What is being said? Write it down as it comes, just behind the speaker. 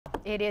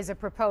It is a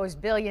proposed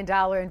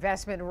billion-dollar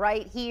investment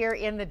right here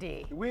in the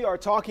D. We are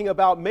talking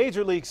about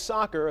Major League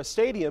Soccer, a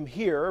stadium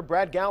here.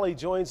 Brad Galley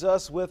joins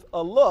us with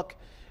a look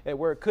at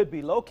where it could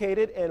be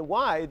located and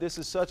why this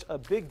is such a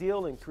big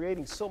deal and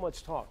creating so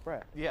much talk.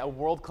 Brad. Yeah, a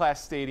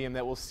world-class stadium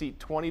that will seat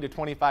 20 to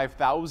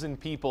 25,000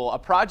 people. A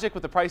project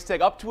with a price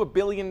tag up to $1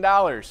 billion.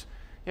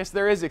 Yes,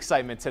 there is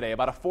excitement today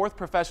about a fourth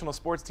professional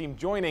sports team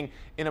joining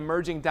an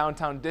emerging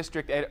downtown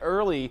district as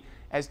early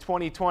as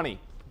 2020.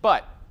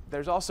 But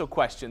there's also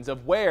questions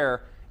of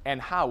where and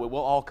how it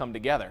will all come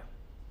together.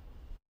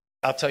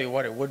 I'll tell you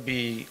what, it would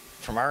be,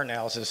 from our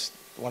analysis,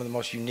 one of the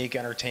most unique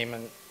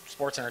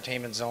sports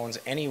entertainment zones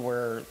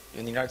anywhere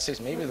in the United States,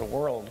 maybe the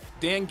world.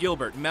 Dan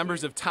Gilbert,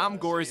 members of Tom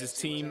Gores'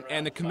 team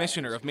and the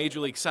commissioner of Major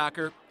League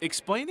Soccer,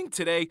 explaining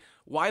today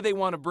why they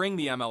want to bring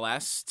the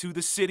MLS to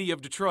the city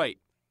of Detroit.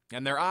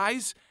 And their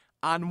eyes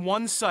on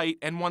one site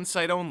and one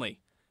site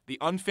only, the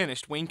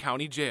unfinished Wayne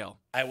County Jail.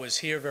 I was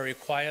here very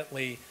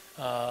quietly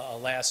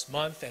last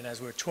month, and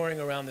as we were touring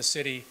around the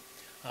city,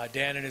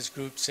 Dan and his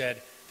group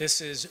said, this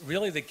is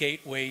really the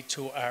gateway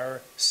to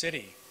our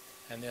city.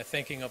 And they're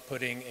thinking of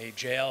putting a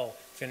jail,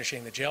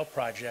 finishing the jail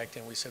project,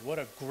 and we said, what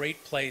a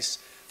great place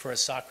for a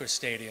soccer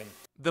stadium.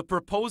 The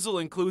proposal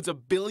includes $1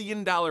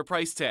 billion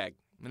price tag,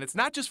 and it's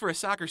not just for a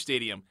soccer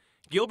stadium.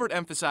 Gilbert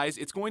emphasized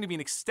it's going to be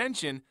an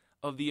extension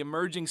of the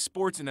emerging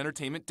sports and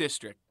entertainment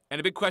district. And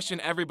a big question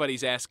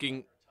everybody's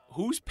asking,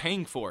 who's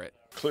paying for it?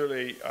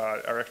 Clearly,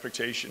 our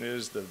expectation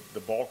is the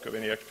bulk of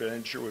any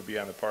expenditure would be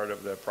on the part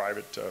of the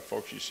private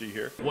folks you see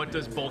here. What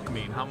does bulk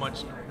mean? How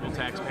much will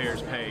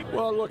taxpayers pay?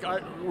 Well, look,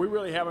 we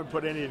really haven't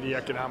put any of the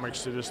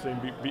economics to this thing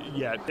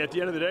yet. At the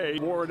end of the day,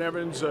 Warren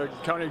Evans,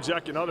 county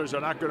exec, and others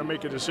are not going to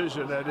make a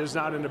decision that is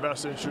not in the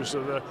best interest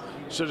of the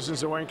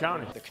citizens of Wayne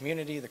County. The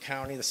community, the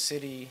county, the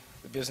city,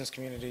 the business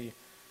community,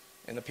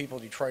 and the people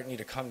of Detroit need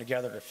to come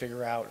together to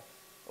figure out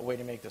a way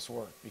to make this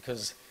work,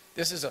 because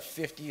this is a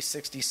 50,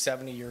 60,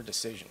 70-year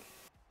decision.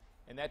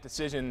 And that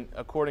decision,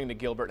 according to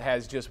Gilbert,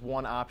 has just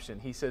one option.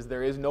 He says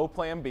there is no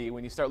plan B.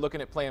 When you start looking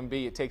at plan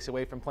B, it takes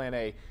away from plan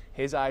A.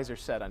 His eyes are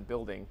set on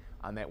building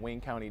on that Wayne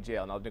County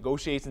Jail. Now,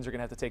 negotiations are going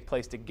to have to take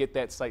place to get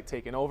that site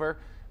taken over,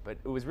 but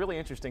it was really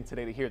interesting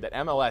today to hear that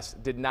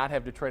MLS did not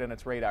have Detroit on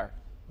its radar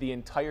the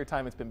entire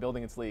time it's been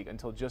building its league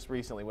until just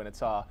recently when it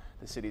saw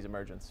the city's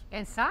emergence.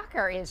 And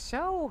soccer is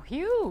so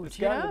huge. It's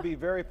gotten to be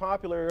very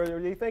popular. Are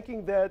they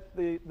thinking that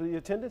the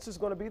attendance is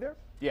going to be there?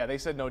 Yeah, they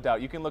said no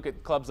doubt. You can look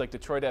at clubs like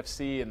Detroit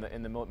FC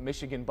and the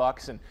Michigan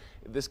Bucks, and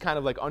this kind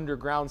of like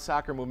underground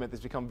soccer movement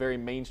that's become very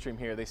mainstream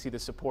here. They see the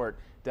support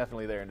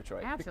definitely there in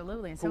Detroit.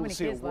 Absolutely, and so Cool many to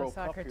see a kids love World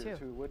Cup soccer here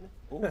too. Wouldn't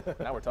it?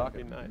 Ooh, now we're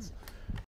talking. That'd be nice.